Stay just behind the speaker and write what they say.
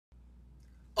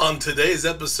On today's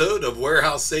episode of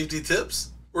Warehouse Safety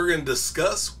Tips, we're going to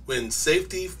discuss when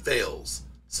safety fails,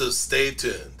 so stay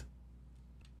tuned.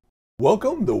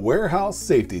 Welcome to Warehouse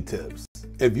Safety Tips.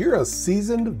 If you're a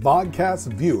seasoned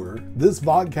vodcast viewer, this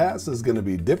vodcast is going to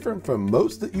be different from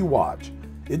most that you watch.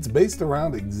 It's based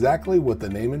around exactly what the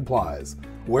name implies,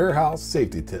 Warehouse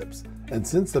Safety Tips. And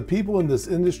since the people in this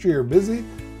industry are busy,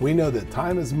 we know that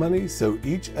time is money, so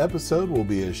each episode will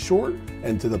be as short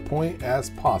and to the point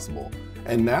as possible.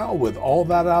 And now, with all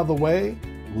that out of the way,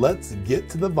 let's get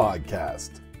to the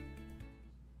vodcast.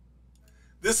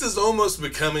 This is almost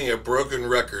becoming a broken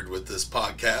record with this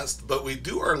podcast, but we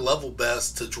do our level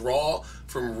best to draw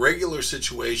from regular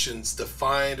situations to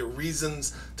find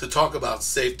reasons to talk about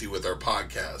safety with our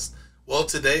podcast. Well,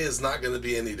 today is not going to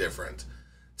be any different.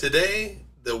 Today,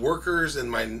 the workers in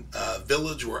my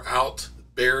village were out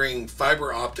burying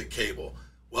fiber optic cable.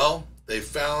 Well, they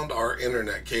found our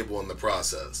internet cable in the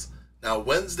process. Now,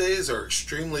 Wednesdays are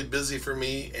extremely busy for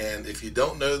me, and if you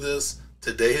don't know this,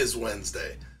 today is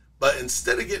Wednesday. But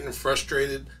instead of getting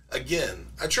frustrated, again,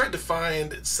 I tried to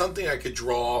find something I could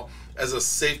draw as a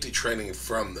safety training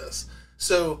from this.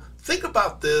 So think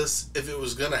about this if it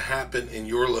was going to happen in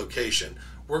your location.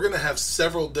 We're going to have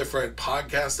several different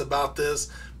podcasts about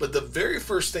this, but the very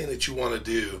first thing that you want to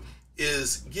do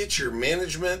is get your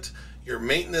management, your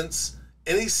maintenance,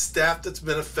 any staff that's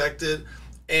been affected,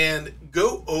 and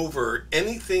go over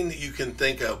anything that you can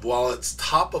think of while it's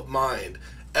top of mind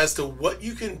as to what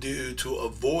you can do to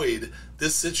avoid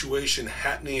this situation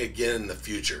happening again in the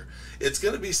future. It's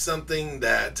going to be something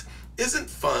that isn't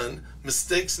fun.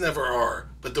 Mistakes never are.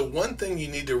 But the one thing you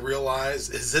need to realize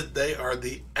is that they are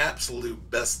the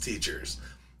absolute best teachers.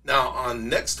 Now, on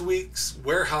next week's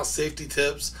Warehouse Safety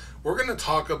Tips, we're going to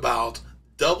talk about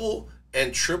double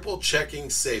and triple checking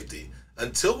safety.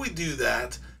 Until we do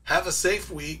that, have a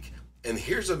safe week, and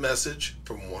here's a message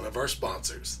from one of our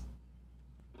sponsors.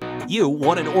 You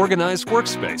want an organized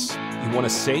workspace. You want a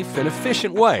safe and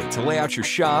efficient way to lay out your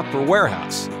shop or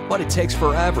warehouse. But it takes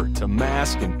forever to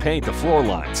mask and paint the floor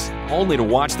lines, only to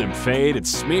watch them fade and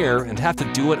smear and have to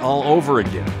do it all over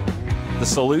again. The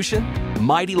solution?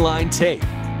 Mighty Line Tape.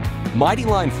 Mighty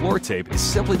Line floor tape is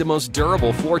simply the most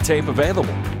durable floor tape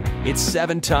available. It's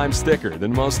 7 times thicker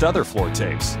than most other floor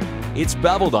tapes. It's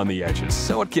beveled on the edges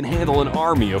so it can handle an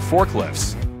army of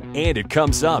forklifts. And it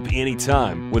comes up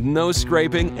anytime with no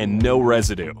scraping and no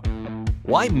residue.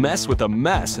 Why mess with the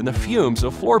mess and the fumes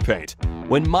of floor paint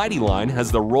when Mighty Line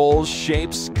has the rolls,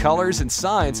 shapes, colors, and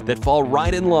signs that fall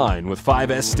right in line with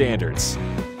 5S standards?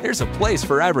 There's a place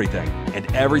for everything, and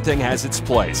everything has its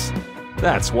place.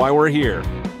 That's why we're here.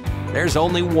 There's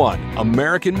only one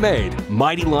American-made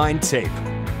Mighty Line tape,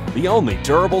 the only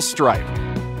durable stripe.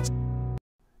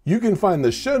 You can find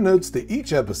the show notes to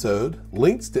each episode,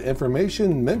 links to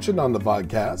information mentioned on the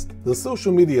vodcast, the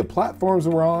social media platforms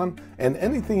we're on, and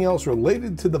anything else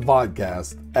related to the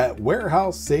vodcast at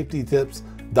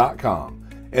warehousesafetytips.com.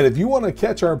 And if you want to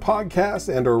catch our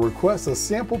podcast and or request a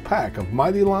sample pack of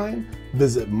Mighty Line,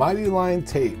 visit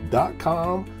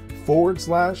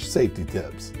mightylinetape.com/safety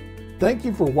tips. Thank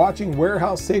you for watching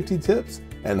Warehouse Safety Tips,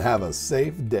 and have a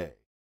safe day.